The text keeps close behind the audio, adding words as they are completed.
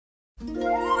We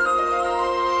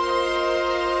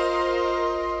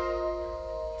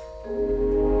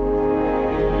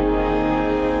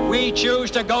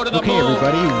choose to go to the moon. Okay,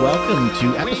 everybody, welcome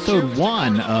to episode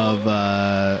 1 of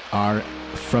our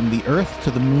From the Earth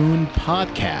to the Moon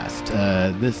podcast.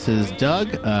 This is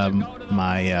Doug.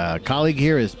 My colleague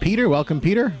here is Peter. Welcome,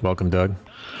 Peter. Welcome, Doug.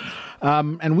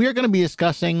 And we are going to be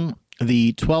discussing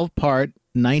the 12-part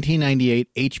 1998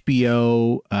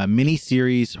 HBO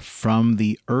miniseries From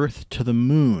the Earth to the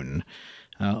Moon.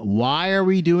 Why are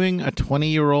we doing a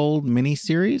 20-year-old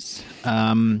miniseries?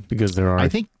 Because there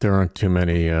aren't too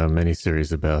many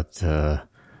miniseries about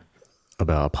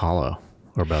Apollo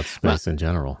or about space in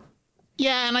general.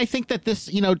 Yeah, and I think that this,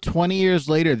 20 years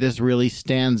later, this really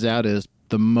stands out as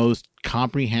the most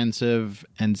comprehensive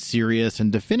and serious and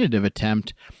definitive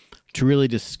attempt to really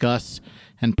discuss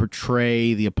and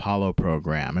portray the Apollo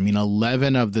program. I mean,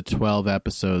 11 of the 12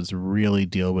 episodes really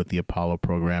deal with the Apollo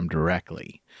program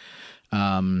directly.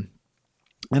 And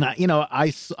I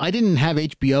didn't have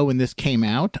HBO when this came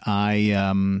out.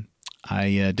 I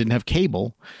didn't have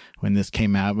cable when this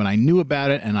came out, but I knew about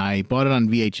it and I bought it on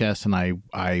VHS and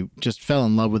I just fell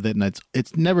in love with it. And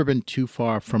it's never been too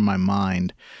far from my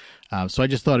mind. So I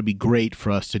just thought it'd be great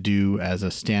for us to do as a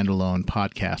standalone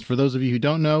podcast. For those of you who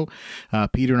don't know,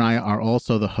 Peter and I are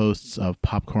also the hosts of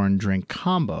Popcorn Drink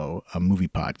Combo, a movie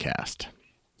podcast.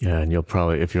 Yeah, and you'll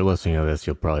probably, if you're listening to this,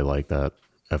 you'll probably like that,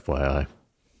 FYI.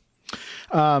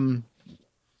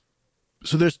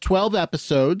 So there's 12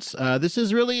 episodes. This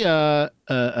is really a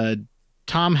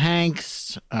Tom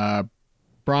Hanks,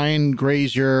 Brian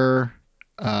Grazer,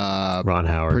 Ron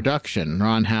Howard production.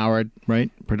 Ron Howard, right?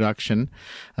 Production,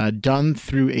 done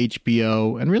through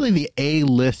HBO, and really the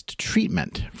A-list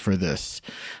treatment for this.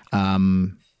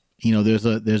 There's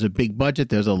a big budget.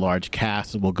 There's a large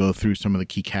cast. We'll go through some of the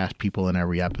key cast people in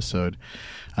every episode.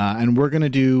 And we're going to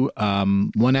do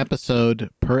one episode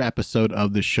per episode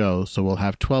of the show. So we'll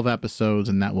have 12 episodes,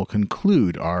 and that will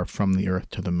conclude our From the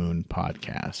Earth to the Moon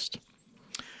podcast.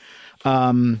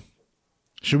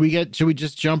 Should we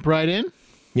just jump right in?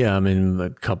 Yeah, I mean, a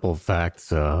couple of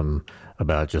facts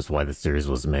about just why the series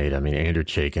was made. I mean, Andrew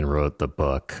Chaikin wrote the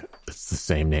book. It's the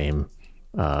same name.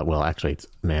 Well, actually, it's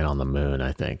Man on the Moon,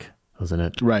 I think, wasn't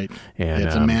it? Right. And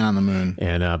it's a Man on the Moon.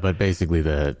 And but basically,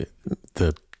 the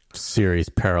series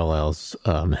parallels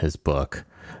his book,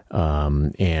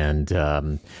 and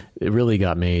it really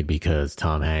got made because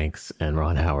Tom Hanks and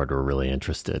Ron Howard were really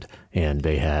interested, and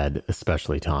they had,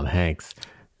 especially Tom Hanks,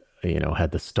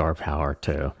 had the star power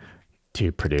to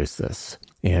produce this.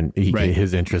 And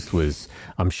his interest was,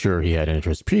 I'm sure he had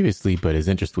interest previously, but his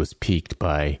interest was piqued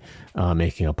by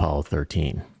making Apollo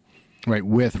 13. Right,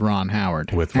 with Ron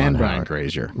Howard. With Ron and Howard. Brian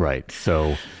Grazer. Right.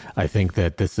 So I think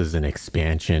that this is an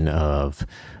expansion of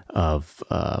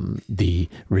the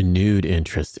renewed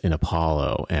interest in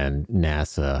Apollo and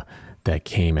NASA that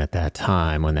came at that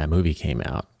time when that movie came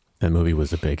out. The movie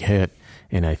was a big hit,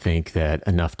 and I think that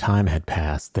enough time had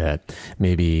passed that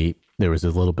maybe there was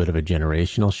a little bit of a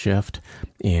generational shift,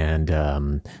 and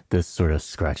this sort of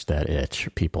scratched that itch for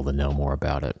people to know more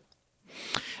about it.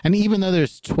 And even though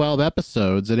there's 12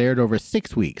 episodes, it aired over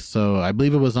 6 weeks. So I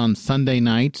believe it was on Sunday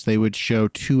nights. They would show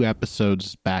 2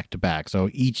 episodes back to back. So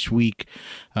each week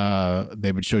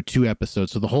they would show 2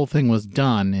 episodes. So the whole thing was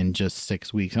done in just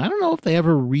 6 weeks. And I don't know if they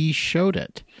ever re-showed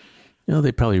it.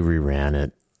 They probably reran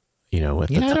it.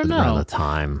 Around the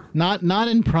time. Not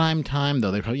in prime time though.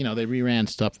 They probably, they reran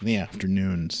stuff in the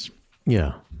afternoons.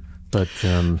 Yeah, but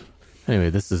anyway,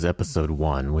 this is episode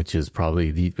 1, which is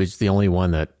probably the only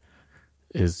one that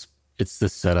is. It's the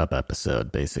setup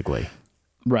episode, basically.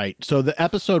 Right. So the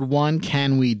episode 1,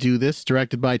 Can We Do This,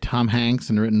 directed by Tom Hanks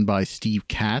and written by Steve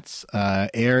Katz,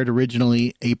 aired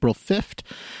originally April 5th,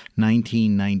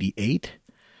 1998.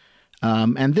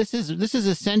 And this is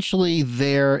essentially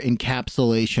their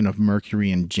encapsulation of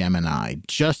Mercury and Gemini,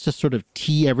 just to sort of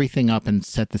tee everything up and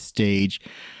set the stage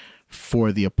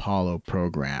for the Apollo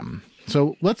program.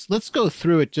 So let's go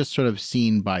through it just sort of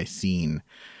scene by scene.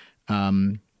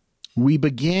 We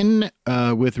begin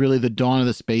with really the dawn of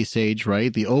the space age,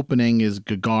 right? The opening is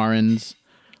Yuri Gagarin's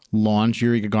launch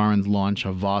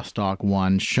of Vostok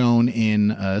 1, shown in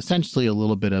essentially a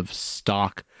little bit of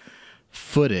stock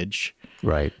footage.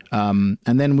 Right. And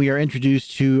then we are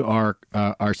introduced to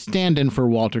our stand-in for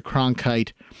Walter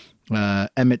Cronkite,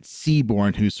 Emmett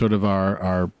Seaborn, who's sort of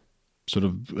our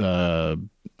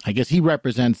I guess he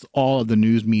represents all of the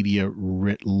news media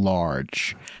writ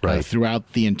large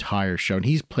throughout the entire show. And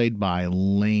he's played by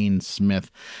Lane Smith.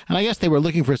 And I guess they were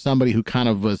looking for somebody who kind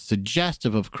of was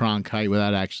suggestive of Cronkite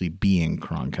without actually being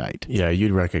Cronkite. Yeah,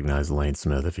 you'd recognize Lane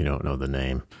Smith if you don't know the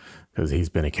name. because he's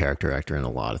been a character actor in a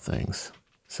lot of things.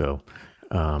 So,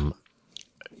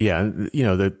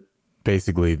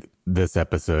 basically this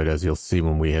episode, as you'll see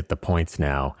when we hit the points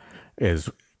now, is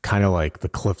kind of like the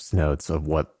Cliff's Notes of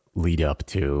what lead up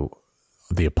to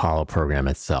the Apollo program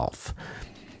itself.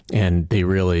 And they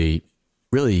really,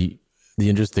 the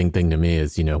interesting thing to me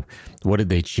is, what did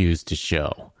they choose to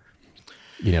show?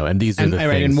 And these are the things.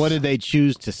 Right, and what did they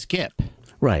choose to skip?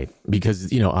 Right,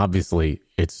 because, obviously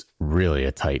it's really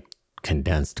a tight,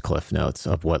 condensed Cliff Notes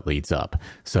of what leads up.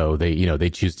 So they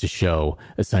choose to show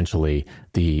essentially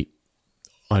the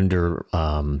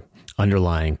underlying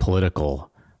political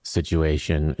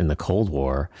situation in the Cold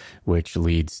War, which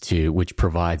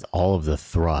provides all of the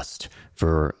thrust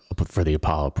for the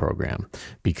Apollo program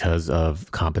because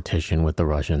of competition with the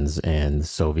Russians and the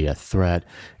Soviet threat,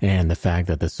 and the fact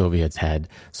that the Soviets had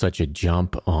such a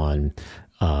jump on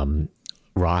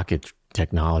rocket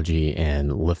technology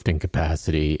and lifting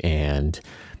capacity and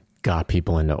got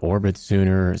people into orbit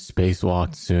sooner,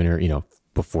 spacewalked sooner,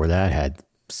 before that had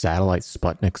satellite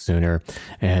Sputnik sooner.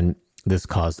 And this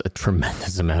caused a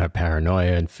tremendous amount of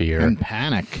paranoia and fear. And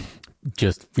panic.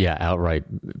 Just, outright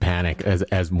panic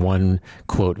as one,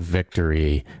 quote,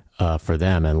 victory for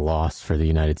them and loss for the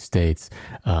United States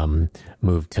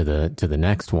moved to the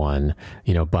next one,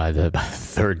 by the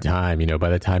third time, by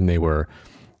the time they were,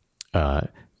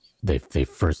 they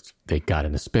got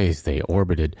into space, they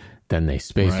orbited, then they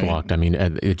spacewalked. Right. I mean,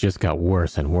 it just got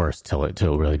worse and worse till it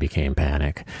really became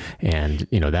panic. And,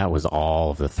 that was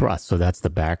all of the thrust. So that's the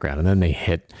background. And then they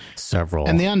hit several.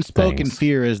 And the unspoken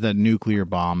fear is that nuclear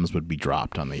bombs would be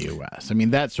dropped on the U.S. I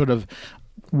mean, that sort of,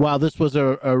 while this was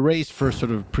a race for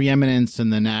sort of preeminence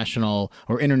in the national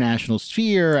or international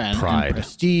sphere and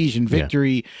prestige and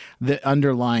victory, the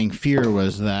underlying fear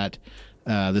was that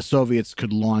the Soviets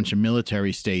could launch a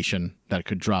military station that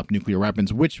could drop nuclear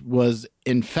weapons, which was,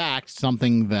 in fact,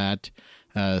 something that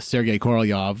Sergei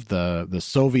Korolev, the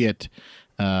Soviet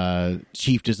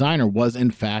chief designer, was,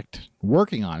 in fact,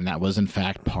 working on. And that was, in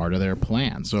fact, part of their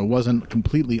plan. So it wasn't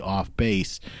completely off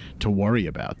base to worry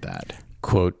about that.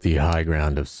 Quote, the high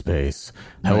ground of space.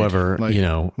 Right. However,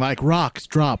 like rocks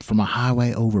drop from a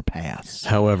highway overpass.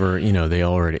 However,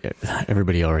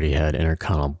 everybody already had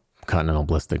intercontinental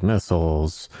ballistic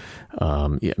missiles.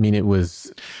 It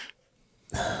was.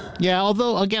 Yeah,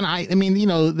 although again,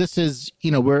 this is,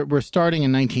 we're starting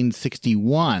in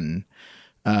 1961,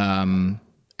 and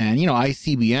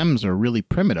ICBMs are really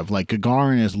primitive. Like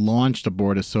Gagarin is launched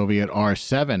aboard a Soviet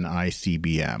R-7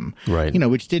 ICBM, right?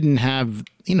 Which didn't have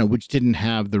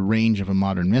the range of a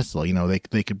modern missile.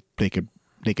 They could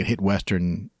hit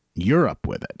Western Europe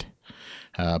with it.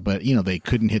 But, they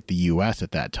couldn't hit the U.S.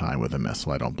 at that time with a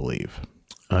missile, I don't believe.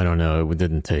 I don't know. It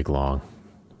didn't take long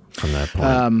from that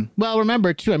point. Well,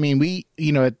 remember, too,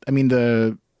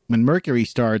 when Mercury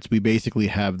starts, we basically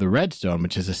have the Redstone,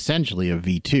 which is essentially a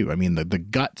V2. I mean, the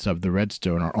guts of the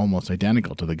Redstone are almost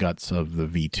identical to the guts of the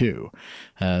V2.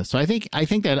 So I think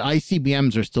that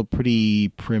ICBMs are still pretty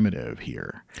primitive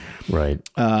here. Right.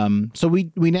 So we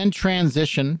then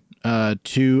transition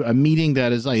to a meeting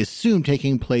that is, I assume,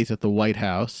 taking place at the White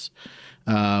House,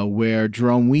 where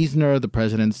Jerome Wiesner, the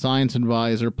president's science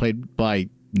advisor, played by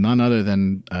none other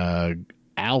than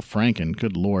Al Franken,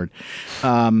 good Lord,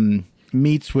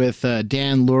 meets with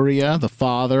Dan Luria, the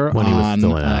father, when he was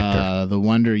still an actor. The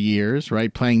Wonder Years,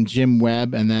 right, playing Jim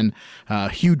Webb, and then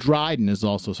Hugh Dryden is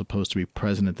also supposed to be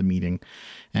present at the meeting,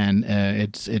 and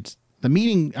it's the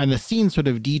meeting, and the scene sort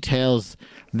of details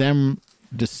them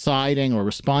deciding or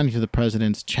responding to the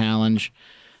president's challenge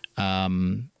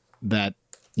that,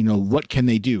 what can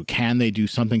they do? Can they do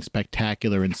something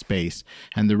spectacular in space?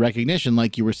 And the recognition,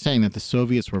 like you were saying, that the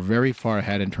Soviets were very far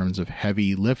ahead in terms of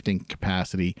heavy lifting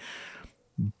capacity,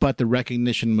 but the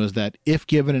recognition was that if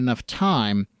given enough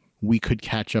time, we could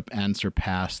catch up and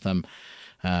surpass them.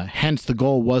 Hence, the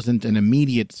goal wasn't an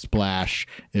immediate splash.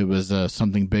 It was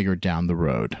something bigger down the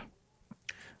road.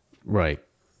 Right.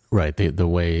 Right. The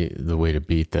way to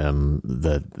beat them,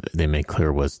 that they made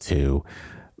clear, was to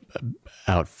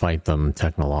outfight them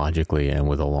technologically and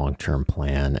with a long-term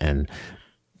plan, and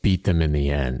beat them in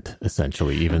the end,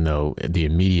 essentially, even though the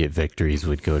immediate victories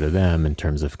would go to them in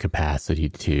terms of capacity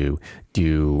to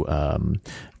do,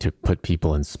 to put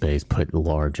people in space, put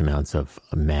large amounts of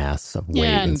mass of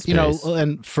weight in space.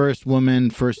 And first woman,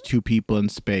 first two people in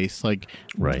space,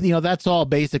 right. That's all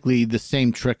basically the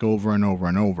same trick over and over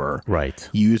and over. Right.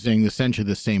 Using essentially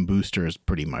the same boosters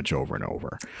pretty much over and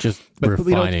over. Just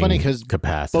refining it's funny because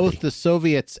capacity. Both the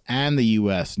Soviets and the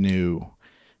U.S. knew,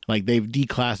 they've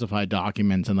declassified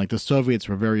documents, and the Soviets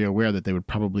were very aware that they would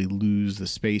probably lose the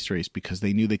space race because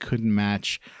they knew they couldn't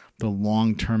match the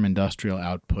long-term industrial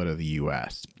output of the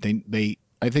U.S.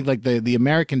 I think like the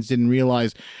Americans didn't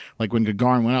realize, like when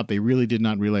Gagarin went up, they really did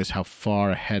not realize how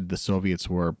far ahead the Soviets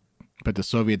were, but the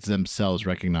Soviets themselves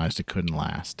recognized it couldn't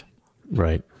last.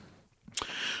 Right.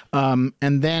 And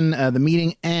then the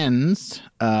meeting ends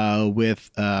with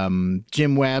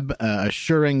Jim Webb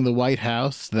assuring the White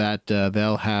House that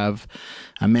they'll have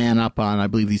a man up on, I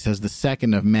believe he says, the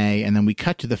 2nd of May. And then we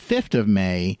cut to the 5th of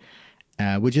May,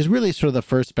 which is really sort of the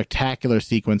first spectacular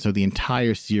sequence of the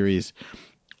entire series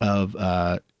of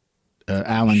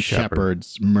Alan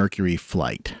Shepard's Mercury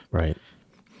flight. Right.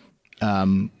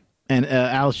 And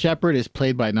Al Shepard is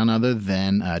played by none other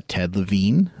than Ted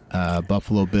Levine,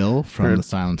 Buffalo Bill from The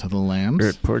Silence of the Lambs.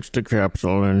 It puts the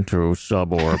capsule into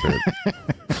suborbit.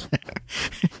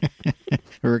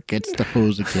 Or it gets the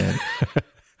hose again.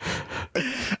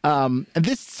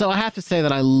 So I have to say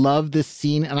that I love this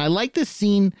scene, and I like this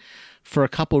scene for a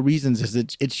couple reasons. Is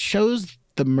it shows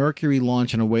the Mercury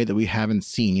launch in a way that we haven't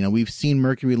seen. You know, we've seen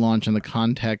Mercury launch in the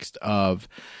context of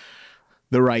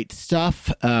The Right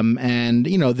Stuff, and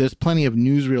you know, there's plenty of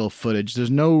newsreel footage.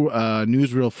 There's no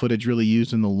newsreel footage really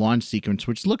used in the launch sequence,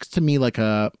 which looks to me like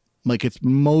it's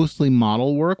mostly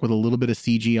model work with a little bit of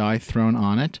CGI thrown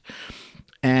on it.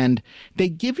 And they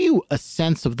give you a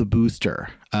sense of the booster,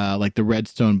 like the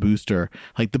Redstone booster.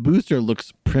 Like the booster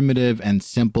looks primitive and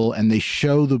simple, and they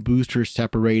show the booster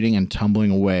separating and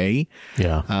tumbling away.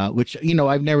 Yeah. Which, you know,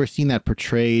 I've never seen that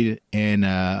portrayed in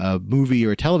a movie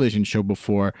or a television show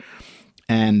before.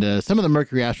 And some of the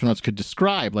Mercury astronauts could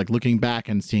describe, like looking back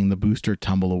and seeing the booster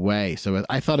tumble away. So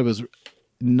I thought it was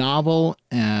novel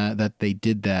that they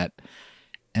did that,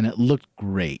 and it looked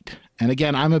great. And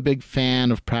again, I'm a big fan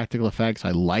of practical effects.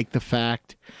 I like the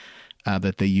fact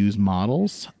that they use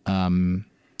models. And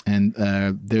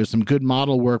there's some good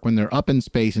model work when they're up in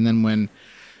space. And then when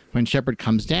Shepard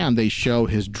comes down, they show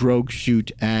his drogue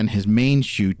chute and his main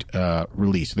chute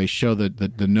release. So they show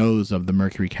the nose of the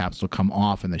Mercury capsule come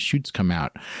off and the chutes come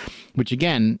out, which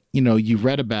again, you know, you've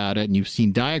read about it and you've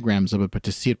seen diagrams of it, but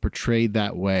to see it portrayed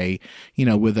that way, you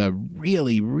know, with a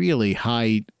really, really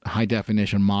high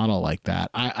definition model like that,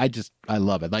 I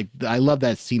love it. Like, I love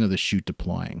that scene of the chute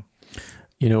deploying.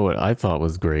 You know, what I thought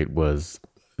was great was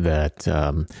that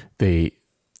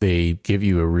they give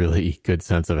you a really good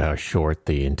sense of how short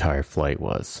the entire flight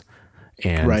was.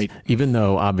 And right. Even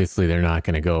though obviously they're not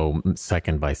going to go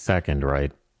second by second,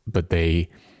 right? But they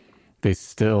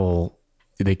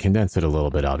condense it a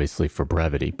little bit, obviously, for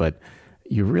brevity. But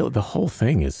the whole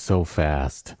thing is so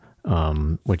fast,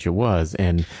 which it was.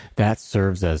 And that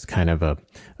serves as kind of a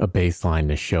baseline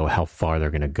to show how far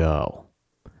they're going to go.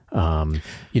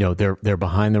 You know, they're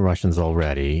behind the Russians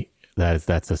already.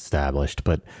 That's established.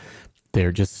 But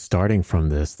they're just starting from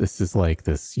this. This is like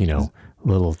this, you know,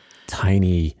 little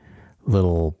tiny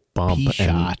little bump.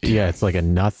 Pea-shot. Yeah, it's like a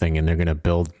nothing, and they're going to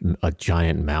build a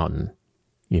giant mountain,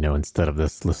 you know, instead of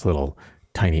this little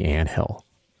tiny anthill.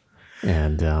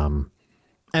 And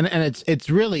it's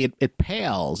really it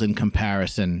pales in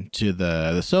comparison to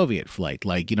the Soviet flight.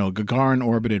 Like, you know, Gagarin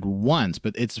orbited once,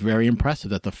 but it's very impressive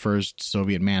that the first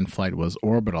Soviet manned flight was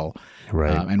orbital.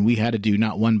 Right. And we had to do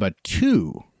not one but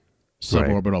two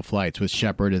suborbital flights with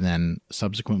Shepard and then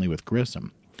subsequently with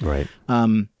Grissom. Right.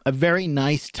 A very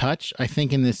nice touch, I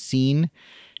think, in this scene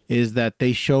is that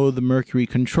they show the Mercury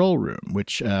control room,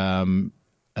 which, you know,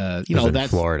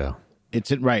 that's Florida.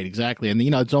 Right, exactly. And,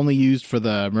 you know, it's only used for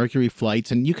the Mercury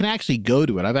flights, and you can actually go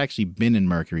to it. I've actually been in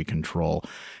Mercury control.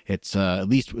 It's, at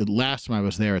least last time I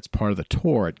was there, it's part of the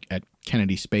tour at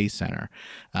Kennedy Space Center.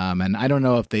 And I don't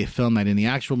know if they filmed that in the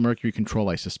actual Mercury control.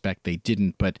 I suspect they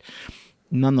didn't, but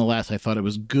nonetheless, I thought it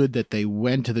was good that they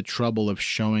went to the trouble of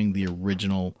showing the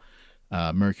original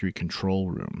Mercury control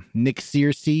room. Nick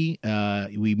Searcy,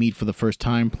 we meet for the first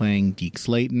time playing Deke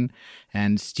Slayton,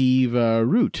 and Steve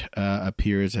Root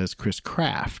appears as Chris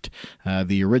Kraft,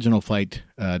 the original flight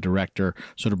director,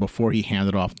 sort of before he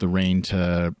handed off the reign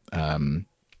to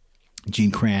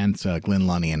Gene Kranz, Glenn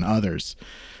Lunny, and others.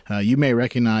 You may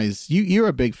recognize, you're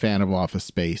a big fan of Office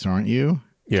Space, aren't you?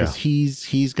 Yeah. Because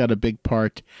he's got a big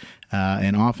part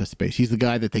in Office Space. He's the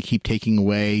guy that they keep taking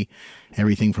away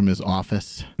everything from his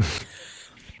office.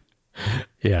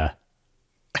 Yeah.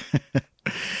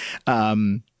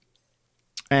 And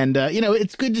you know,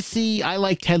 it's good to see. I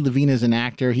like Ted Levine as an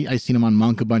actor. I've seen him on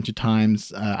Monk a bunch of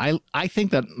times. I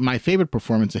think that my favorite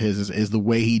performance of his is the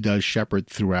way he does Shepard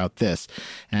throughout this.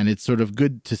 And it's sort of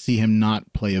good to see him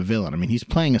not play a villain. I mean, he's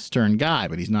playing a stern guy,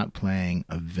 but he's not playing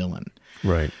a villain.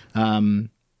 Right.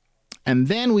 And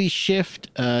then we shift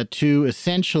to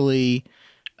essentially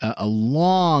a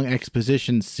long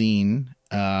exposition scene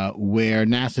where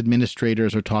NASA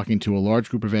administrators are talking to a large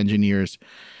group of engineers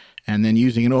and then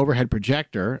using an overhead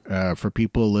projector. For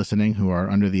people listening who are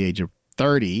under the age of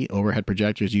 30, overhead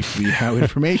projectors used to be how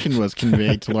information was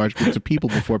conveyed to large groups of people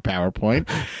before PowerPoint.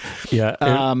 Yeah.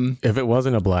 If it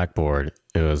wasn't a blackboard,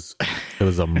 it was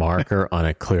a marker on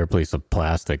a clear piece of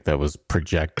plastic that was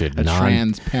projected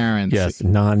transparent. Yes,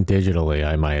 non-digitally,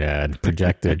 I might add,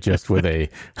 projected just with a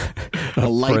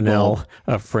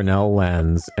Fresnel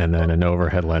lens and then an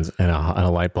overhead lens and a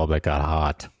light bulb that got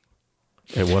hot.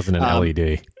 It wasn't an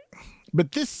LED.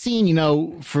 But this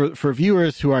scene, for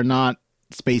viewers who are not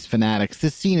space fanatics,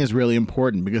 this scene is really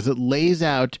important because it lays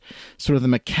out sort of the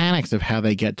mechanics of how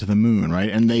they get to the moon, right?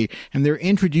 And they're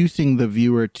introducing the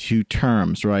viewer to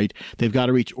terms, right? They've got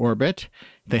to reach orbit.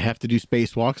 They have to do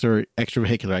spacewalks or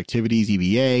extravehicular activities,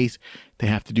 EVAs. They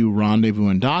have to do rendezvous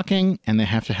and docking, and they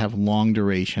have to have long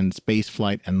duration space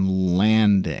flight and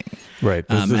landing. Right.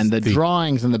 And the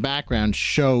drawings in the background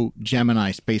show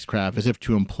Gemini spacecraft as if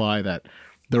to imply that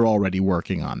they're already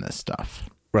working on this stuff.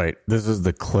 Right. This is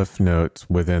the cliff notes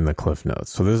within the cliff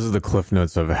notes. So this is the cliff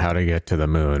notes of how to get to the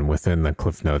moon within the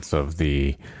cliff notes of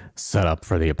the setup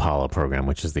for the Apollo program,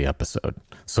 which is the episode.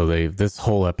 So this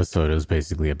whole episode is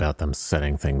basically about them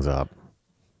setting things up.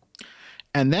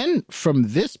 And then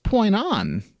from this point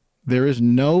on, there is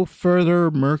no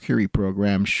further Mercury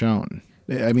program shown.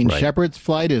 I mean, right. Shepard's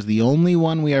flight is the only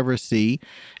one we ever see.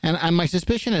 And my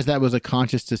suspicion is that was a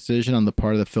conscious decision on the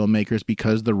part of the filmmakers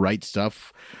because the right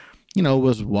stuff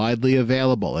was widely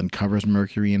available and covers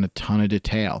Mercury in a ton of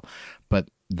detail. But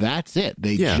that's it.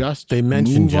 They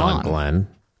mentioned John Glenn.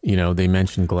 They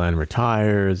mentioned Glenn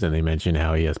retires and they mention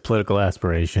how he has political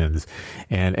aspirations.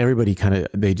 And everybody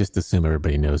they just assume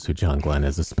everybody knows who John Glenn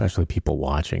is, especially people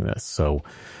watching this. So,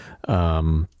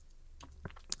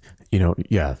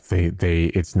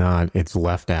 it's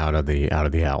left out of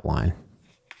the outline.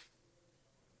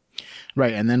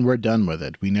 Right, and then we're done with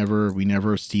it. We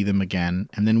never see them again,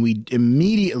 and then we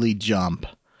immediately jump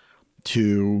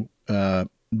to the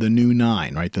new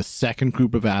 9, right? The second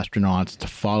group of astronauts to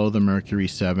follow the Mercury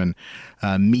 7,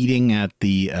 meeting at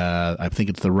the I think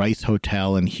it's the Rice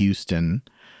Hotel in Houston,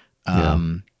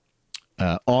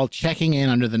 all checking in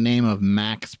under the name of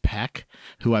Max Peck,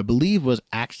 who I believe was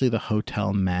actually the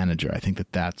hotel manager. I think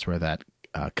that's where that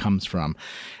comes from,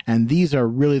 and these are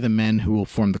really the men who will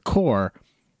form the core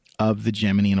of the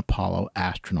Gemini and Apollo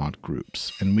astronaut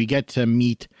groups. And we get to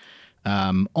meet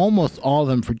almost all of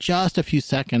them for just a few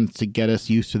seconds to get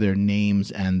us used to their names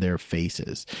and their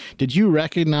faces. Did you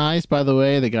recognize, by the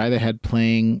way, the guy they had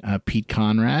playing Pete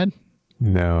Conrad?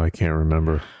 No, I can't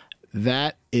remember.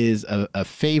 That is a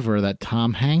favor that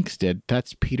Tom Hanks did.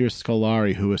 That's Peter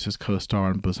Scolari, who was his co-star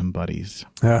on Bosom Buddies.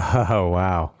 Oh,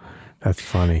 wow. That's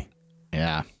funny.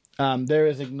 Yeah. There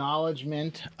is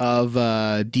acknowledgement of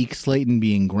Deke Slayton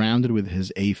being grounded with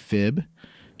his AFib,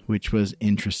 which was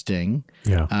interesting.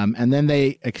 Yeah. And then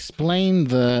they explain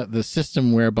the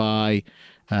system whereby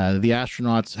the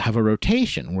astronauts have a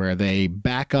rotation where they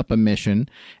back up a mission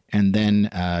and then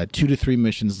 2 to 3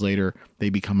 missions later, they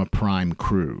become a prime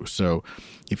crew. So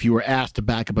if you were asked to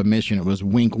back up a mission, it was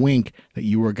wink, wink that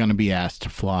you were going to be asked to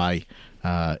fly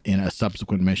in a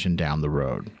subsequent mission down the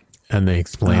road. And they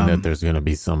explain that there's going to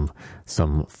be some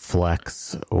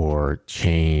flex or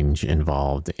change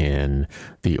involved in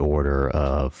the order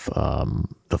of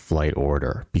the flight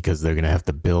order because they're going to have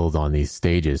to build on these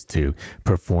stages to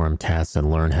perform tests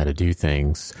and learn how to do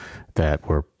things that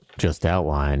were just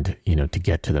outlined, to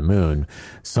get to the moon.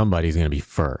 Somebody's going to be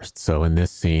first. So in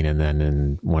this scene and then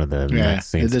in one of the next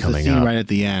scenes coming up. There's a scene right at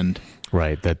the end.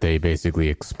 Right, that they basically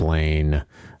explain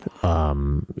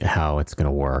how it's going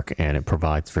to work, and it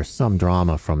provides for some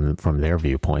drama from their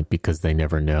viewpoint because they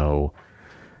never know,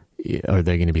 are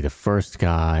they going to be the first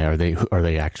guy? Are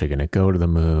they actually going to go to the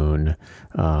moon?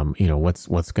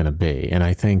 What's going to be? And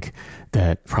I think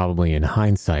that probably in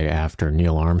hindsight, after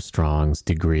Neil Armstrong's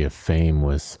degree of fame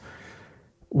was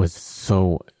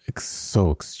so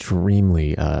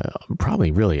extremely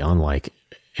probably really unlike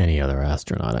any other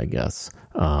astronaut, I guess.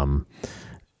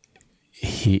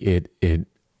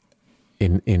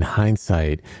 In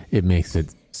hindsight, it makes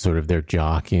it sort of their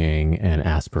jockeying and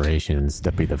aspirations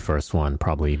to be the first one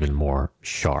probably even more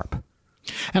sharp.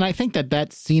 And I think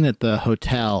that scene at the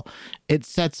hotel, it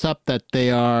sets up that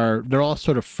they're all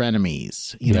sort of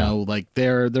frenemies, you know, like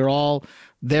they're all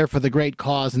there for the great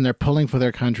cause and they're pulling for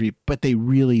their country, but they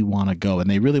really want to go and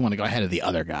they really want to go ahead of the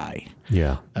other guy.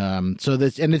 Yeah. So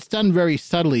this, and it's done very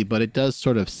subtly, but it does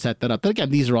sort of set that up. But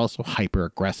again, these are also hyper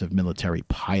aggressive military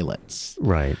pilots.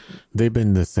 Right. They've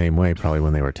been the same way probably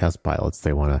when they were test pilots.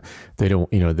 They want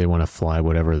to fly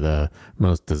whatever the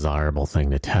most desirable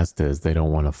thing to test is. They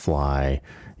don't want to fly,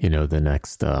 the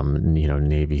next,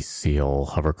 Navy SEAL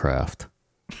hovercraft.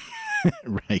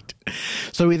 Right.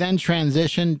 So we then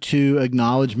transition to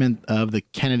acknowledgement of the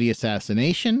Kennedy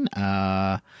assassination.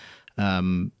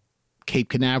 Cape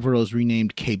Canaveral is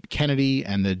renamed Cape Kennedy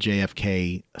and the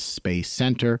JFK Space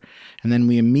Center. And then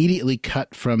we immediately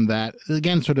cut from that,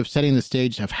 again, sort of setting the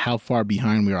stage of how far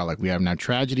behind we are. Like we have now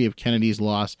tragedy of Kennedy's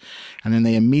loss. And then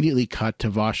they immediately cut to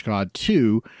Voskhod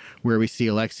 2, where we see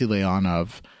Alexei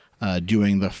Leonov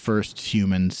doing the first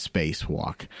human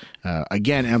spacewalk.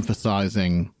 Again,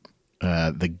 emphasizing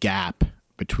the gap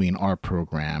between our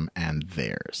program and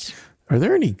theirs. Are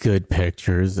there any good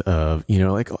pictures of,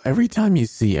 like every time you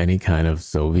see any kind of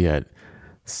Soviet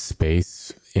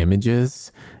space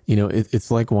images,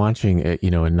 it's like watching a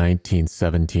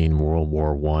 1917 World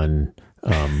War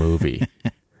I movie,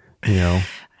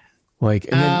 like,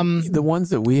 and then the ones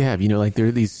that we have, like there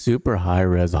are these super high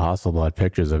res Hasselblad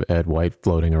pictures of Ed White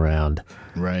floating around,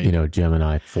 right?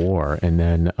 Gemini 4, and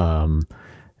then,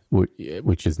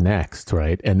 which is next,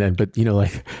 right? And then, but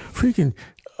like freaking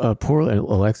poor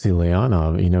Alexei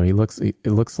Leonov,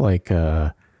 it looks like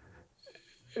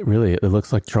really, it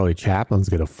looks like Charlie Chaplin's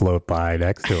going to float by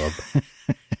next to him.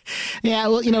 Yeah,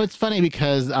 well, it's funny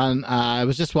because I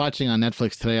was just watching on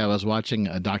Netflix today. I was watching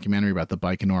a documentary about the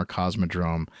Baikonur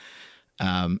Cosmodrome.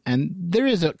 And there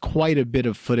is quite a bit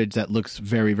of footage that looks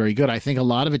very, very good. I think a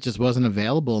lot of it just wasn't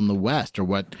available in the West, or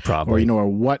what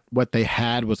they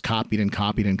had was copied and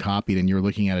copied and copied, and you're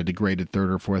looking at a degraded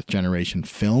third or fourth generation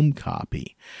film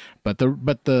copy. But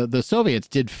the Soviets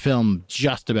did film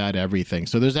just about everything.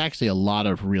 So there's actually a lot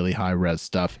of really high res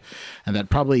stuff, and that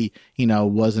probably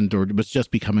wasn't, or was just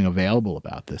becoming available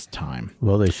about this time.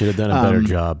 Well, they should have done a better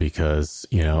job, because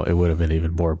it would have been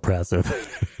even more impressive.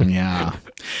 Yeah.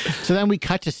 So then we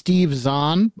cut to Steve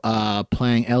Zahn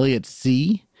playing Elliot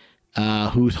C.,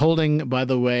 who's holding, by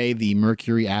the way, the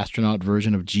Mercury astronaut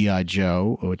version of G.I.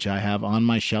 Joe, which I have on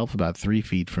my shelf about 3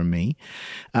 feet from me.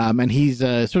 And he's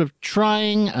sort of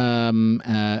trying,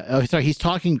 he's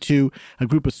talking to a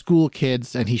group of school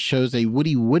kids, and he shows a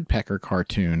Woody Woodpecker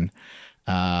cartoon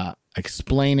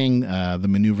explaining the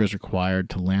maneuvers required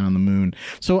to land on the moon.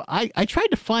 So I tried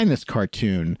to find this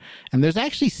cartoon, and there's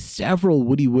actually several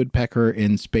Woody Woodpecker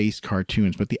in space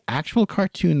cartoons, but the actual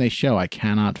cartoon they show I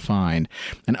cannot find.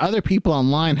 And other people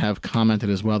online have commented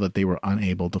as well that they were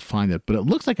unable to find it, but it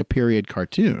looks like a period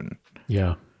cartoon.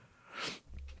 Yeah.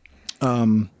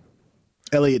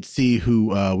 Elliot C., who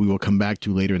we will come back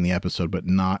to later in the episode, but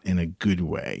not in a good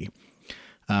way.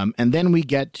 And then we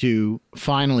get to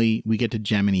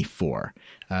Gemini 4.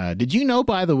 Did you know,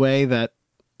 by the way, that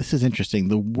this is interesting?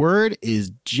 The word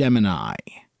is Gemini,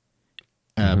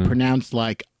 pronounced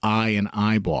like eye and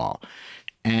eyeball.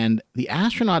 And the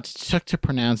astronauts took to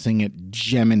pronouncing it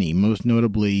Gemini, most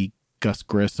notably Gus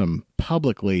Grissom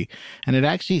publicly. And it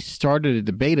actually started a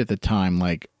debate at the time,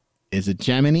 like, is it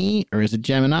Gemini or is it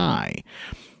Gemini?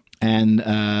 And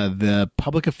the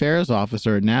public affairs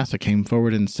officer at NASA came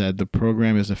forward and said the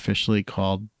program is officially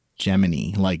called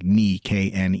Gemini, like knee,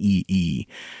 Knee.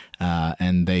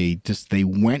 And they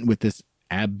went with this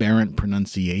aberrant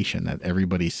pronunciation that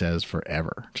everybody says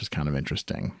forever, which is kind of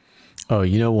interesting. Oh,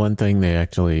 one thing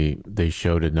they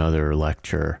showed another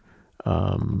lecture.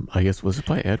 I guess, was it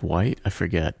by Ed White? I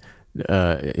forget.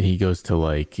 He goes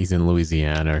to he's in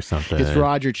Louisiana or something. It's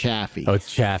Roger Chaffee. Oh,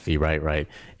 it's Chaffee, right.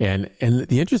 And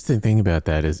the interesting thing about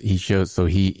that is he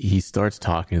starts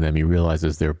talking to them. He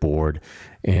realizes they're bored,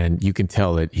 and you can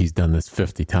tell that he's done this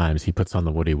 50 times. He puts on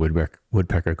the Woody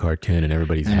Woodpecker cartoon, and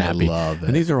everybody's happy. I love it.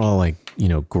 And these are all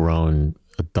grown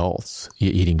adults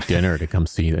eating dinner to come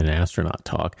see an astronaut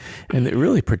talk, and it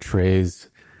really portrays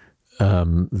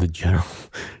the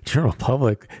general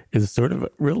public is sort of a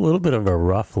little bit of a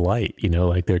rough light,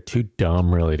 they're too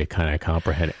dumb really to kind of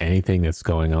comprehend anything that's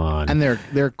going on, and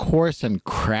they're coarse and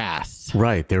crass.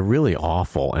 Right, they're really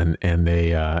awful, and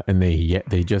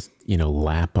they just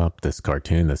lap up this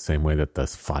cartoon the same way that the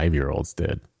 5-year-olds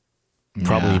did,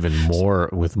 probably even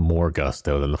more, with more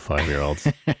gusto than the 5-year-olds.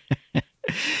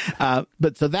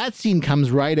 But so that scene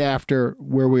comes right after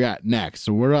where we're at next.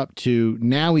 So we're up to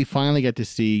now. We finally get to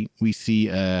see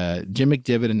Jim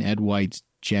McDivitt and Ed White's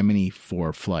Gemini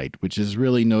 4 flight, which is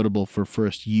really notable for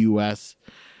first U.S.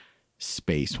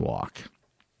 spacewalk.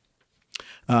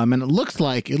 And it looks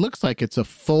like it's a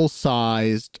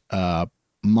full-sized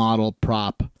model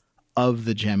prop of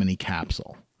the Gemini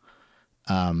capsule.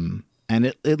 And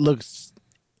it looks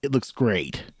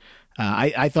great.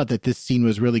 I thought that this scene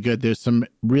was really good. There's some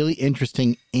really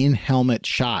interesting in-helmet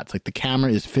shots. Like the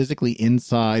camera is physically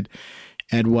inside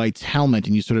Ed White's helmet,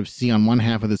 and you sort of see on one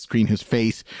half of the screen his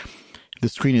face. The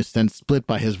screen is then split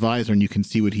by his visor, and you can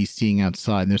see what he's seeing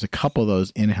outside. And there's a couple of those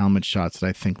in-helmet shots that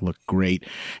I think look great.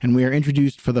 And we are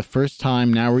introduced for the first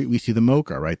time. Now we see the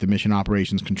MOCA, right? The Mission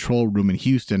Operations Control Room in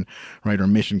Houston, right? Or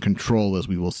Mission Control, as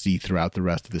we will see throughout the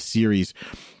rest of the series,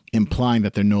 implying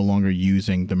that they're no longer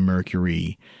using the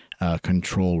Mercury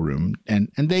control room.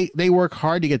 And they work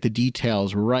hard to get the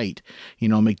details right. You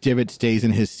know, McDivitt stays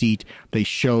in his seat. They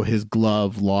show his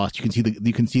glove lost. You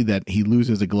can see that he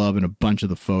loses a glove in a bunch of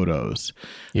the photos.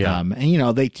 Yeah. And you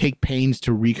know, they take pains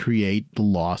to recreate the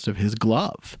loss of his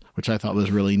glove, which I thought was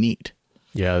really neat.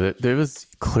 Yeah, there was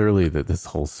clearly that this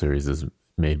whole series is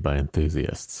made by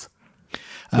enthusiasts.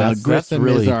 Grissom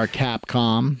really, is our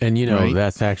Capcom. And, you know, right?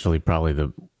 that's actually probably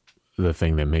the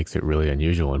thing that makes it really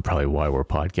unusual, and probably why we're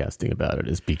podcasting about it,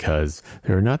 is because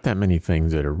there are not that many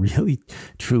things that are really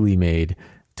truly made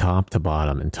top to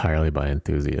bottom entirely by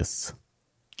enthusiasts.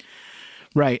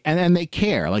 Right. And they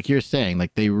care, like you're saying,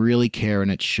 like they really care,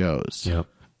 and it shows. Yep.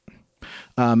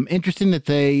 Interesting that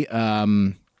they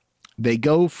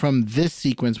go from this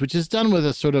sequence, which is done with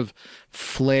a sort of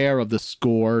flair of the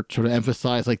score, to sort of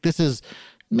emphasize like this is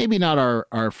maybe not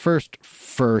our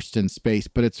first in space,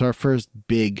 but it's our first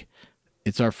big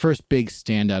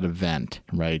standout event,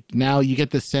 right? Now you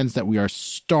get the sense that we're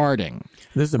starting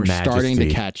to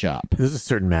catch up. There's a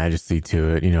certain majesty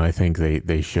to it. You know, I think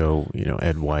they show, you know,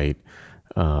 Ed White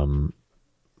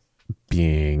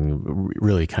being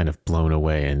really kind of blown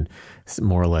away and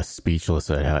more or less speechless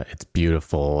at how it's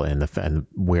beautiful and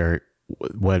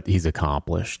what he's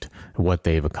accomplished, what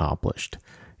they've accomplished.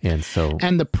 And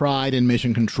the pride in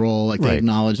Mission Control, like they right.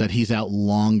 acknowledge that he's out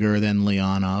longer than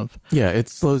Leonov. Yeah, it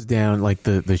slows down, like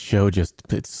the show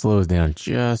it slows down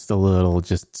just a little,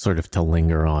 just sort of to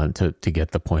linger on to get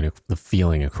the point of the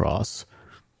feeling across.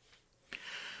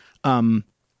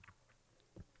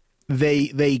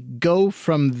 They go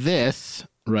from this,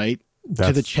 right,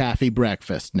 to the Chaffee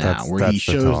Breakfast now, where he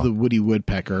shows the Woody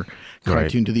Woodpecker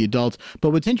cartoon right. to the adults. But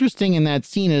what's interesting in that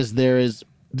scene is there is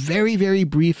very, very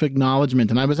brief acknowledgement.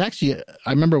 And I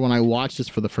remember when I watched this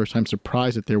for the first time,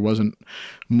 surprised that there wasn't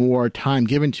more time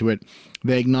given to it.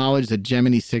 They acknowledge that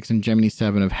Gemini 6 and Gemini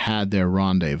 7 have had their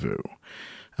rendezvous,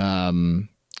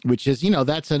 which is, you know,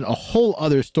 that's a whole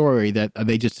other story that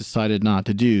they just decided not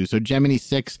to do. So Gemini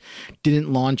 6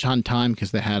 didn't launch on time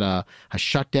because they had a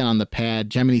shutdown on the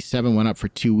pad. Gemini 7 went up for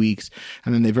 2 weeks,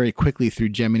 and then they very quickly threw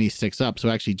Gemini 6 up.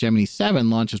 So actually Gemini 7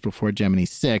 launches before Gemini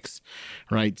 6,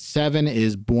 right? 7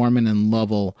 is Borman and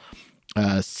Lovell.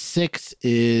 6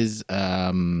 is,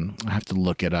 I have to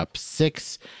look it up.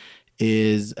 6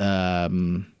 is,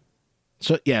 7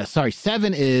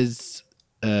 is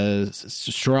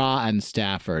Schra and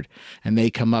Stafford, and they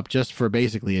come up just for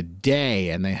basically a day,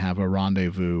 and they have a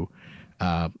rendezvous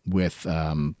with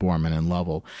Borman and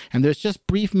Lovell. And there's just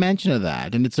brief mention of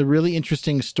that, and it's a really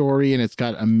interesting story, and it's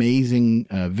got amazing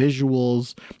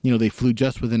visuals. You know, they flew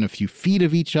just within a few feet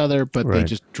of each other, but right. they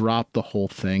just dropped the whole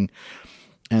thing.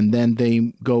 And then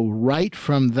they go right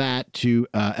from that to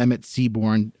Emmett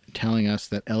Seaborn telling us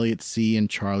that Elliot C. and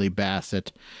Charlie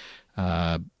Bassett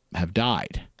have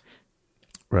died.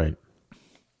 Right.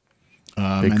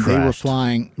 And crashed.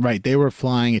 They were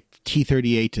flying a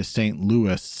T-38 to St.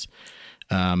 Louis,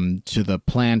 to the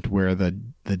plant where the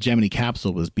Gemini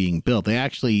capsule was being built. They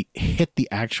actually hit the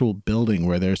actual building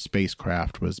where their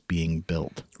spacecraft was being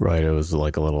built. Right. It was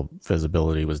like a little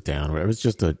visibility was down. It was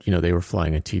just they were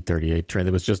flying a T-38 train.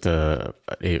 It was just a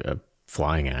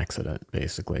flying accident,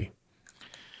 basically.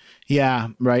 Yeah,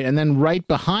 right. And then right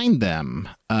behind them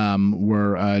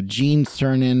were Gene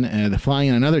Cernan, flying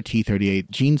in another T-38.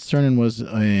 Gene Cernan was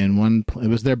in one. It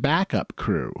was their backup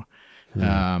crew.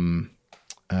 I'm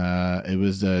trying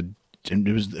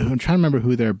to remember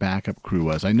who their backup crew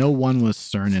was. I know one was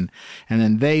Cernan,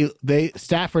 and then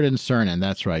Stafford and Cernan.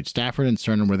 That's right. Stafford and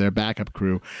Cernan were their backup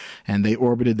crew, and they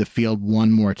orbited the field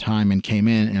one more time and came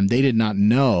in, and they did not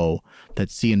know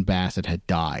that C and Bassett had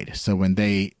died. So when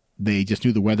they just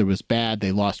knew the weather was bad,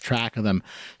 they lost track of them,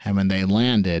 and when they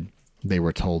landed, they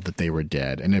were told that they were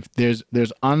dead. And if there's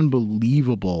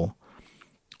unbelievable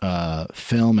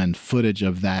film and footage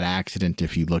of that accident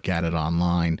if you look at it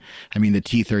online. I mean, the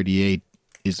T-38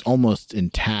 is almost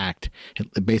intact.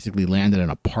 It basically landed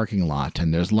in a parking lot,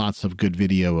 and there's lots of good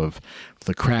video of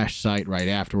the crash site right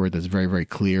afterward that's very, very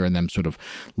clear, and them sort of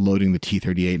loading the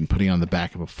T-38 and putting it on the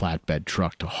back of a flatbed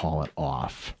truck to haul it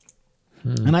off.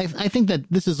 And I think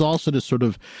that this is also to sort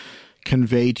of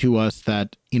convey to us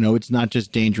that, it's not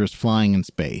just dangerous flying in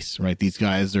space, right? These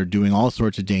guys are doing all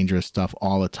sorts of dangerous stuff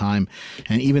all the time.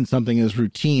 And even something as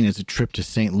routine as a trip to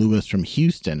St. Louis from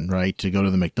Houston, right, to go to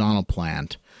the McDonnell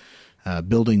plant,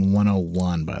 building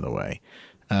 101, by the way,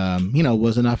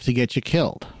 was enough to get you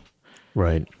killed.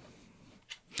 Right.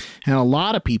 And a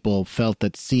lot of people felt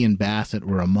that C and Bassett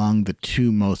were among the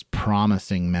two most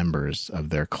promising members of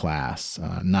their class,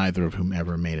 neither of whom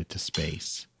ever made it to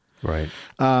space. Right.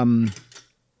 And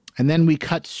then we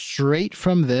cut straight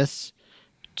from this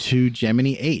to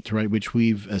Gemini 8, right, which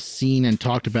we've seen and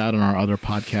talked about in our other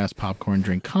podcast, Popcorn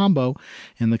Drink Combo,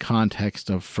 in the context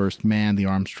of First Man, the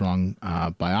Armstrong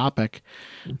biopic.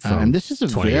 And this is a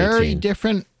very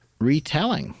different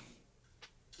retelling.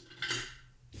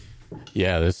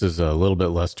 Yeah, this is a little bit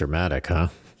less dramatic, huh?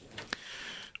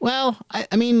 Well,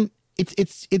 I mean,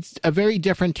 it's a very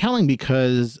different telling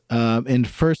because in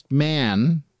First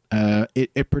Man,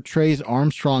 it portrays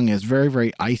Armstrong as very,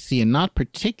 very icy and not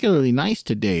particularly nice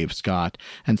to Dave, Scott,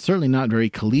 and certainly not very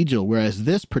collegial, whereas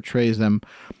this portrays them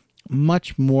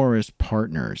much more as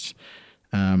partners.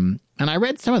 And I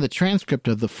read some of the transcript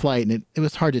of the flight, and it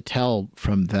was hard to tell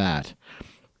from that.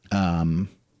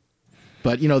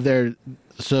 But, the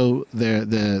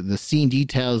scene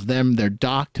details them. They're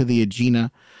docked to the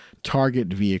Agena target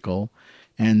vehicle,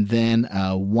 and then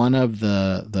one of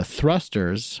the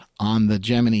thrusters on the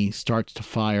Gemini starts to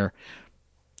fire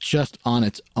just on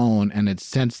its own, and it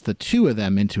sends the two of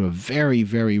them into a very,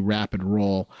 very rapid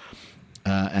roll.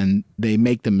 And they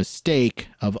make the mistake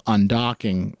of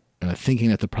undocking,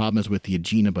 thinking that the problem is with the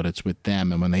Agena, but it's with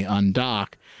them. And when they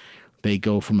undock, they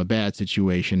go from a bad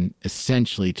situation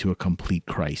essentially to a complete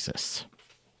crisis.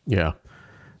 Yeah.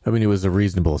 I mean, it was a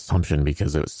reasonable assumption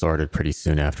because it started pretty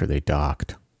soon after they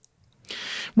docked.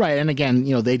 Right. And again,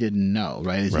 they didn't know,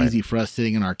 right? It's easy for us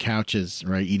sitting on our couches,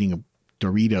 right, eating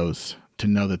Doritos to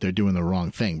know that they're doing the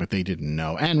wrong thing, but they didn't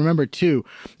know. And remember, too,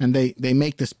 and they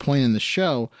make this point in the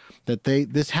show that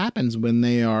this happens when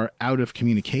they are out of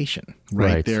communication,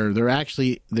 right?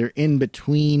 They're in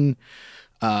between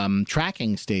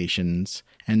tracking stations,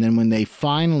 and then when they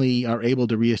finally are able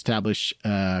to reestablish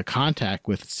contact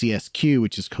with CSQ,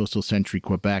 which is Coastal Century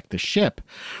Quebec, the ship,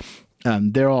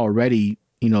 they're already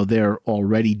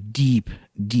deep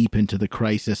into the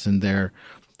crisis, and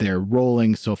they're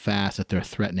rolling so fast that they're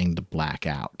threatening to black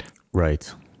out.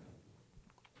 Right.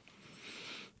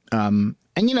 And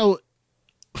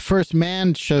First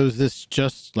Man shows this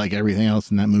just like everything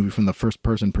else in that movie from the first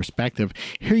person perspective.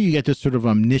 Here you get this sort of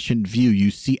omniscient view.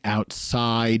 You see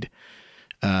outside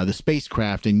the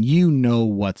spacecraft, and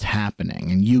what's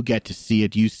happening, and you get to see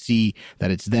it. You see that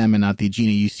it's them and not the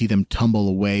Agena. You see them tumble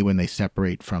away when they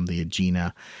separate from the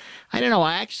Agena. I don't know.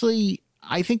 I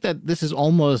think that this is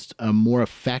almost a more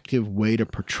effective way to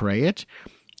portray it.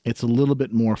 It's a little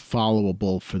bit more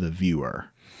followable for the viewer.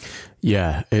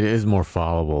 Yeah, it is more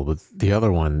followable, but the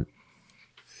other one,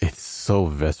 it's so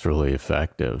viscerally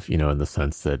effective, in the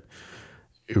sense that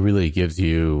it really gives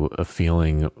you a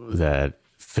feeling that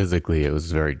physically it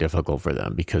was very difficult for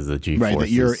them because the G-forces. Right, that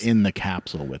you're in the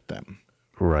capsule with them.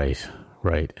 Right.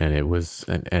 And it was,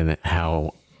 and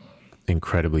how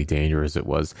incredibly dangerous it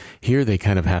was. Here they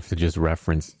kind of have to just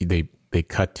reference, they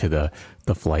cut to the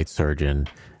flight surgeon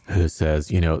who says,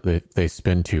 they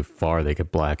spin too far, they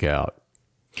could black out.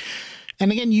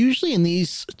 And again, usually in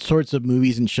these sorts of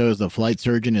movies and shows, the flight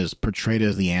surgeon is portrayed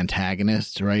as the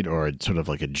antagonist, right? Or sort of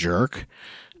like a jerk.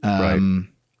 Right.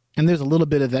 And there's a little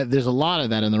bit of that. There's a lot of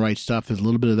that in The Right Stuff. There's a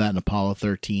little bit of that in Apollo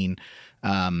 13.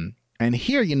 And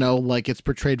here, it's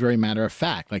portrayed very matter of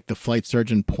fact. Like the flight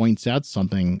surgeon points out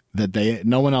something that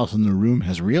no one else in the room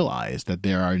has realized, that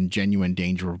they are in genuine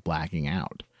danger of blacking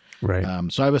out.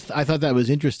 Right. So I thought that was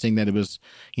interesting that it was,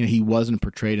 he wasn't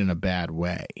portrayed in a bad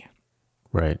way.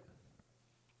 Right.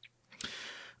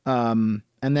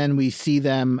 And then we see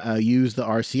them use the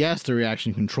RCS, the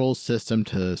reaction control system,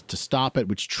 to stop it,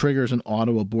 which triggers an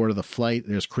auto abort of the flight.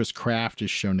 There's Chris Kraft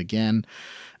is shown again.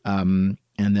 And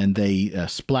then they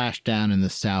splash down in the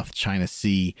South China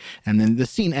Sea. And then the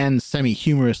scene ends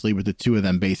semi-humorously with the two of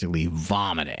them basically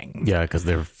vomiting. Yeah, because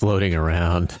they're floating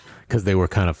around, because they were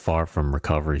kind of far from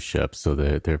recovery ships. So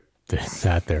they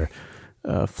sat there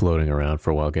floating around for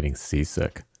a while getting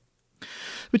seasick.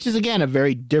 Which is, again, a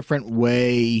very different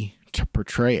way to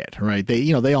portray it, right?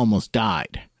 They almost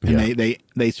died, and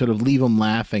they sort of leave them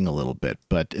laughing a little bit,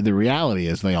 but the reality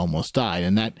is they almost died,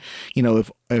 and that,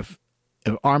 if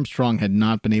Armstrong had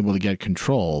not been able to get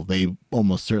control, they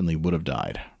almost certainly would have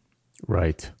died.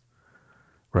 Right,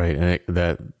 and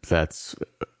that's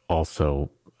also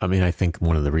I mean, I think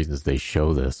one of the reasons they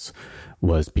show this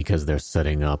was because they're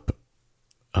setting up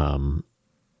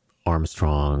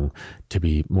Armstrong to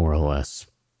be more or less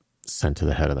sent to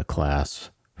the head of the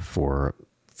class for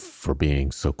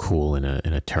being so cool in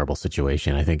a terrible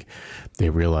situation. I think they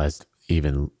realized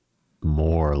even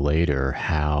more later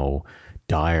how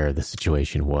dire the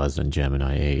situation was in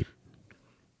Gemini 8.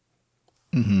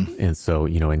 Mm-hmm. And so,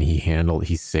 and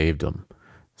he saved them.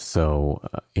 So,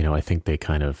 I think they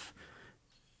kind of,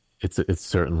 it's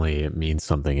certainly, it means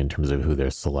something in terms of who they're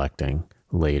selecting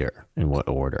later in what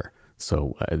order.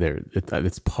 So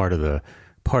it's part of the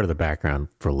background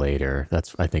for later.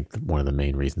 That's, I think, one of the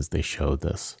main reasons they showed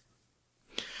this.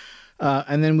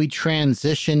 And then we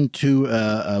transition to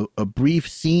a brief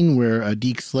scene where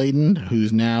Deke Sladen,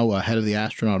 who's now head of the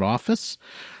astronaut office,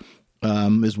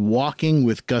 is walking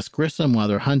with Gus Grissom while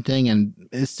they're hunting, and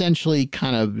essentially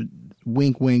kind of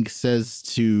wink says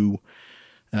to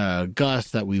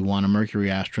Gus that we want a Mercury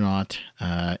astronaut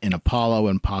in Apollo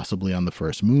and possibly on the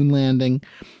first moon landing.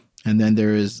 And then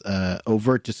there is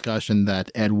overt discussion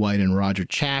that Ed White and Roger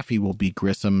Chaffee will be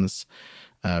Grissom's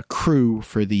crew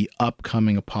for the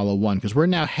upcoming Apollo 1, because we're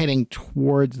now heading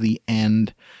towards the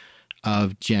end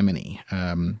of Gemini.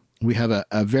 We have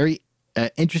a very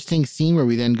interesting scene where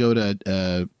we then go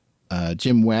to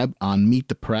Jim Webb on Meet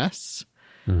the Press,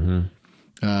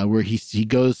 where he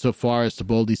goes so far as to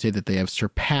boldly say that they have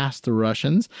surpassed the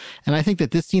Russians. And I think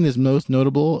that this scene is most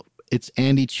notable. It's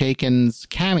Andy Chaikin's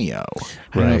cameo.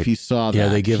 I don't know if you saw that. Yeah,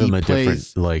 they give him a different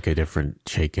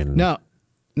Chaikin. No,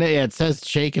 yeah, it says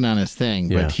Chaikin on his thing,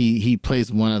 but he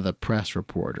plays one of the press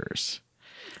reporters.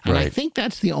 And I think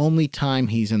that's the only time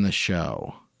he's in the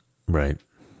show. Right.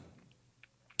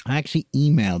 I actually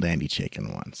emailed Andy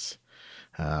Chaikin once.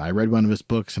 I read one of his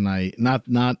books, and not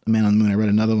Man on the Moon, I read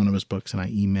another one of his books, and I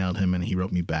emailed him, and he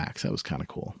wrote me back, so that was kind of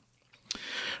cool.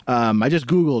 I just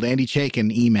Googled Andy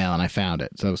Chaikin email, and I found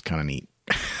it, so that was kind of neat.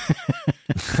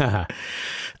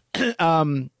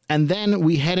 And then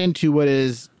we head into what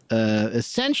is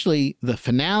essentially the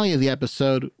finale of the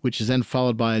episode, which is then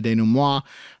followed by a denouement,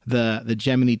 the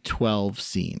Gemini 12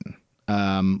 scene.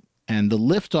 And the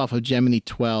liftoff of Gemini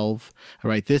 12, all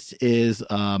right, this is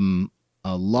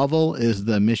Lovell is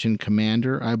the mission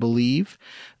commander, I believe.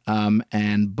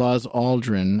 And Buzz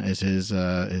Aldrin is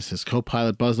his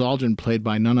co-pilot. Buzz Aldrin, played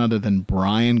by none other than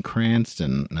Bryan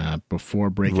Cranston before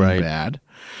Breaking Bad.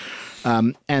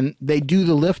 And they do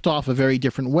the liftoff a very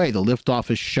different way. The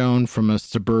liftoff is shown from a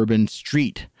suburban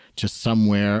street, just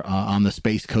somewhere on the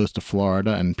Space Coast of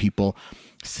Florida, and people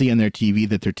see on their TV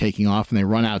that they're taking off, and they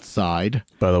run outside.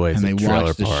 By the way, and they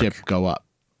watch the ship go up.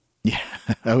 Yeah.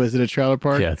 Oh, is it a trailer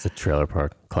park? Yeah, it's a trailer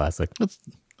park classic.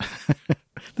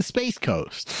 The Space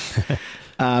Coast.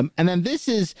 And then this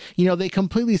is, they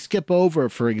completely skip over,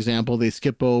 for example, some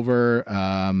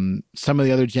of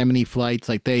the other Gemini flights.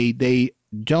 Like they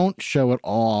don't show at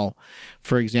all,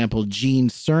 for example, Gene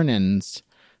Cernan's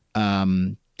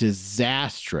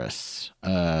disastrous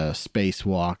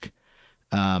spacewalk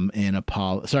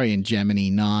in Gemini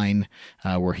 9,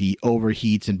 where he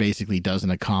overheats and basically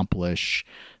doesn't accomplish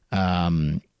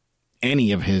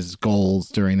any of his goals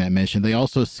during that mission. They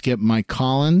also skip Mike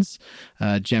Collins'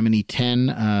 Gemini 10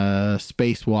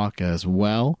 spacewalk as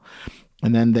well.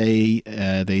 And then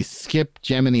they skip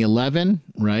Gemini 11,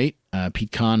 right?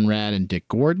 Pete Conrad and Dick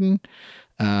Gordon,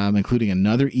 including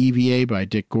another EVA by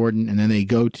Dick Gordon. And then they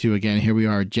go to, again, here we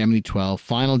are, Gemini 12,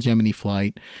 final Gemini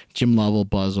flight, Jim Lovell,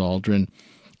 Buzz Aldrin,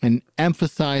 and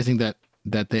emphasizing that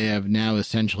they have now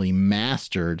essentially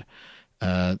mastered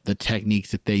the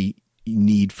techniques that they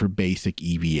need for basic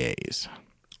EVAs.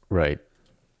 Right.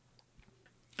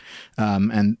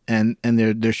 And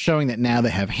they're showing that now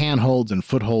they have handholds and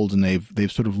footholds, and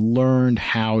they've sort of learned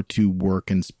how to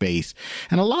work in space.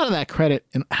 And a lot of that credit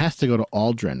has to go to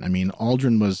Aldrin. I mean,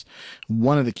 Aldrin was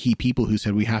one of the key people who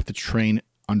said we have to train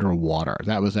underwater.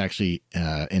 That was actually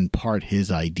in part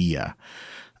his idea.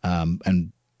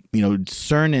 And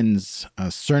Cernan's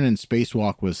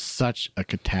spacewalk was such a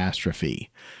catastrophe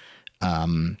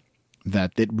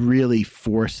that it really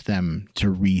forced them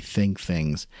to rethink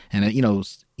things. And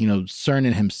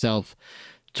Cernan himself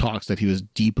talks that he was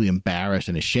deeply embarrassed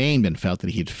and ashamed and felt that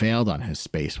he had failed on his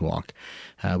spacewalk,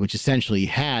 which essentially he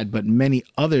had. But many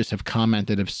others have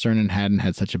commented if Cernan hadn't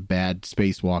had such a bad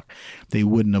spacewalk, they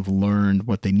wouldn't have learned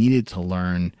what they needed to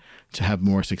learn to have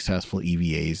more successful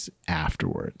EVAs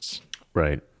afterwards.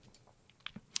 Right.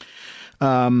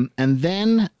 And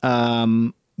then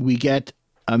we get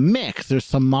a mix. There's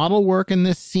some model work in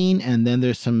this scene, and then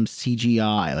there's some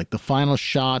CGI. Like the final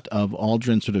shot of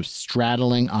Aldrin sort of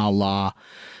straddling a la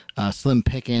Slim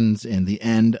Pickens in the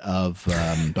end of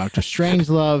Dr.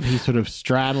 Strangelove. He's sort of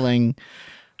straddling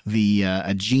the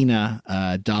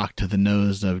Agena dock to the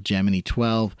nose of Gemini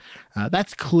 12.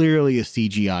 That's clearly a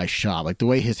CGI shot. Like the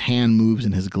way his hand moves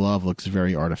in his glove looks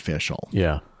very artificial.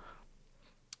 Yeah.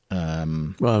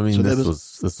 Well, I mean, so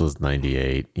this was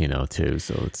 98, too,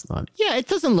 so it's not. Yeah, it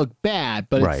doesn't look bad,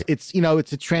 but right. it's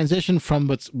a transition from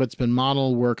what's been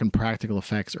model work and practical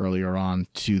effects earlier on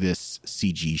to this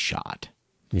CG shot.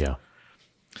 Yeah.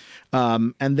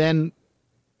 And then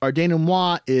our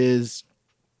denouement is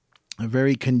a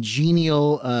very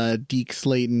congenial Deke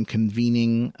Slayton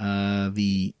convening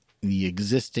the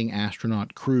existing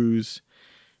astronaut crews.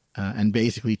 And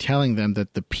basically telling them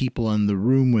that the people in the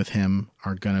room with him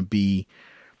are going to be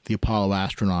the Apollo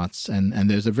astronauts. And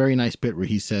there's a very nice bit where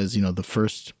he says, the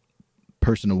first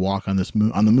person to walk on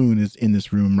the moon is in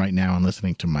this room right now and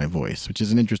listening to my voice, which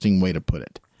is an interesting way to put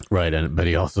it. Right. But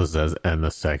he also says, and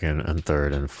the second and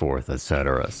third and fourth,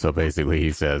 etc. So basically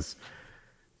he says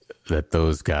that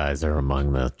those guys are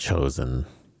among the chosen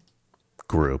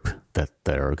group that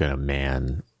are going to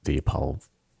man the Apollo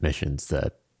missions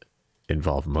that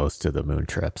involve most of the moon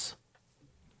trips.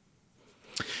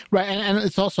 Right. And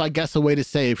it's also, I guess, a way to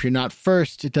say if you're not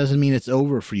first, it doesn't mean it's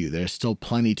over for you. There's still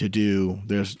plenty to do.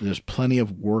 There's plenty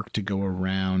of work to go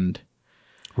around.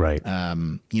 Right.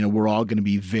 We're all going to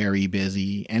be very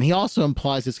busy. And he also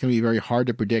implies it's going to be very hard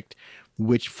to predict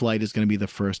which flight is going to be the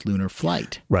first lunar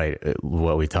flight. Right.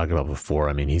 What we talked about before,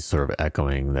 I mean, he's sort of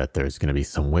echoing that there's going to be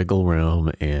some wiggle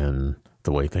room in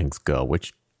the way things go,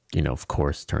 which, of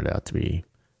course, turned out to be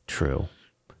true,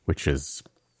 which is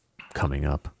coming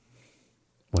up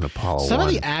when Apollo Some 1.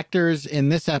 of the actors in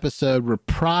this episode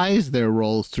reprise their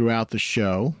roles throughout the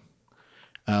show.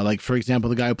 Like, for example,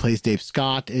 the guy who plays Dave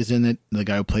Scott is in it. The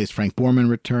guy who plays Frank Borman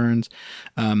returns.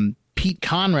 Pete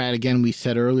Conrad, again, we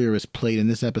said earlier, is played in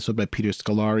this episode by Peter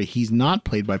Scolari. He's not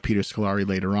played by Peter Scolari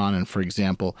later on. And, for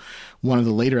example, one of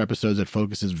the later episodes that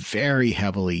focuses very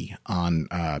heavily on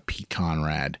Pete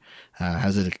Conrad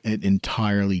has an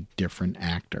entirely different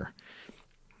actor.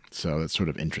 So it's sort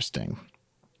of interesting.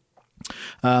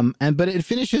 But it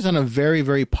finishes on a very,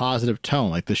 very positive tone.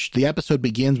 Like the episode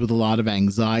begins with a lot of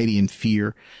anxiety and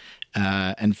fear,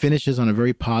 and finishes on a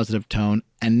very positive tone.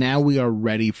 And now we are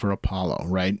ready for Apollo,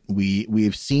 right? We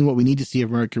have seen what we need to see of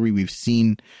Mercury. We've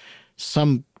seen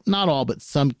some, not all, but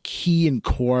some key and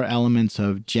core elements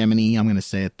of Gemini. I'm going to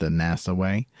say it the NASA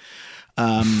way.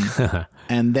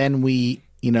 And then we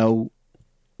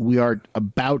are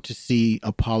about to see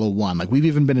Apollo 1. Like, we've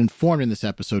even been informed in this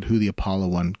episode who the Apollo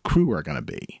 1 crew are going to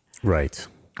be. Right.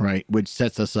 Right, which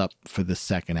sets us up for the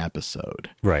second episode.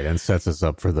 Right, and sets us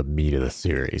up for the meat of the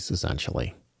series,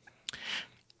 essentially.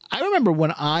 I remember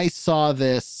when I saw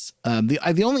this,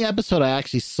 the only episode I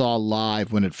actually saw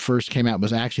live when it first came out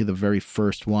was actually the very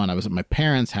first one. I was at my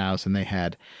parents' house, and they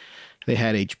had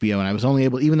HBO, and I was only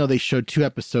able, even though they showed 2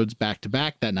 episodes back to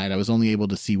back that night, I was only able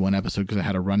to see 1 episode because I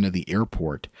had to run to the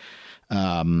airport.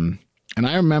 And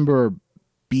I remember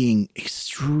being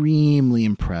extremely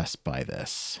impressed by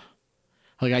this.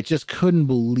 Like, I just couldn't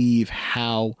believe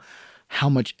how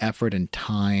much effort and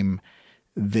time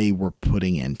they were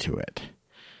putting into it.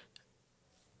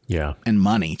 Yeah. And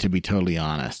money, to be totally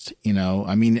honest.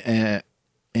 I mean, in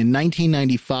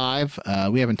 1995,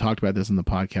 we haven't talked about this in the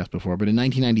podcast before, but in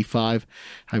 1995,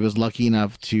 I was lucky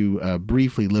enough to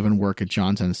briefly live and work at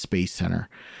Johnson Space Center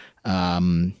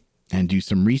and do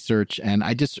some research. And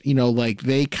I just,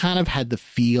 they kind of had the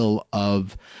feel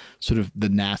of sort of the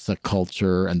NASA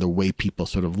culture and the way people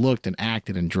sort of looked and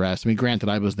acted and dressed. I mean, granted,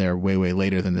 I was there way, way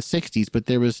later than the 60s, but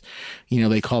there was,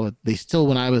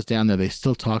 when I was down there, they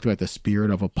still talked about the spirit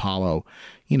of Apollo,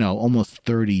 almost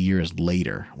 30 years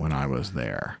later when I was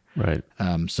there. Right.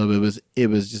 So it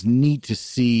was just neat to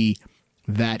see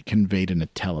that conveyed in a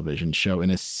television show in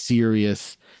a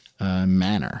serious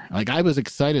manner. Like, I was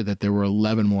excited that there were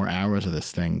 11 more hours of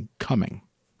this thing coming.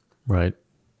 Right.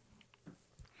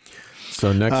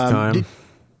 So next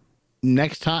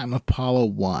time, Apollo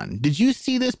 1. Did you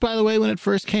see this, by the way, when it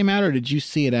first came out, or did you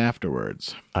see it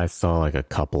afterwards? I saw like a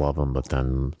couple of them, but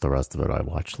then the rest of it I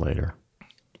watched later.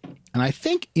 And I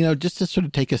think, just to sort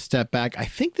of take a step back, I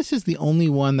think this is the only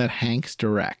one that Hanks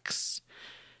directs.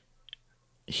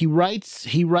 He writes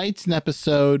an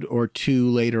episode or 2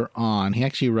 later on. He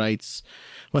actually writes,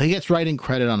 he gets writing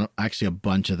credit on actually a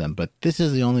bunch of them, but this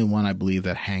is the only one I believe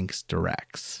that Hanks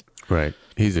directs. Right.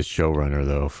 He's a showrunner,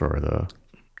 though, for the...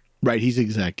 Right. He's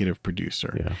executive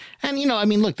producer. Yeah. And,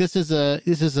 look, this is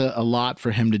a lot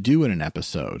for him to do in an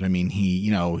episode. I mean,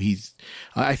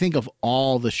 I think of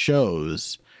all the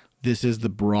shows this is the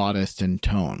broadest in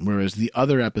tone, whereas the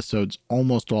other episodes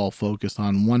almost all focus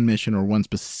on one mission or one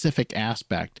specific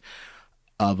aspect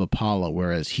of Apollo,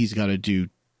 whereas he's got to do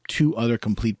 2 other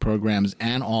complete programs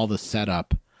and all the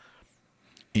setup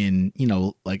in,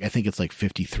 I think it's like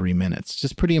 53 minutes.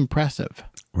 Just pretty impressive.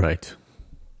 Right.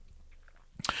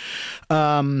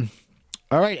 All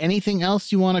right. Anything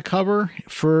else you want to cover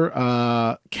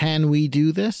for Can We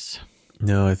Do This?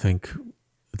 No, I think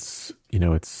it's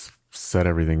set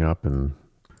everything up, and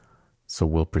so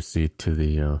we'll proceed to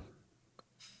the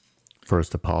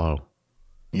first Apollo.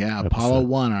 Yeah, episode. Apollo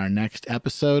 1, our next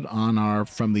episode on our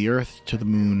From the Earth to the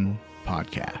Moon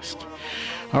podcast.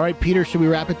 All right, Peter, should we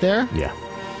wrap it there? Yeah.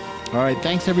 All right,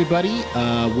 thanks, everybody.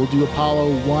 We'll do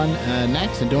Apollo 1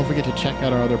 next, and don't forget to check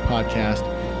out our other podcast,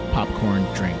 Popcorn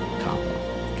Drink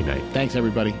Combo. Good night. Thanks,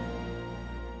 everybody.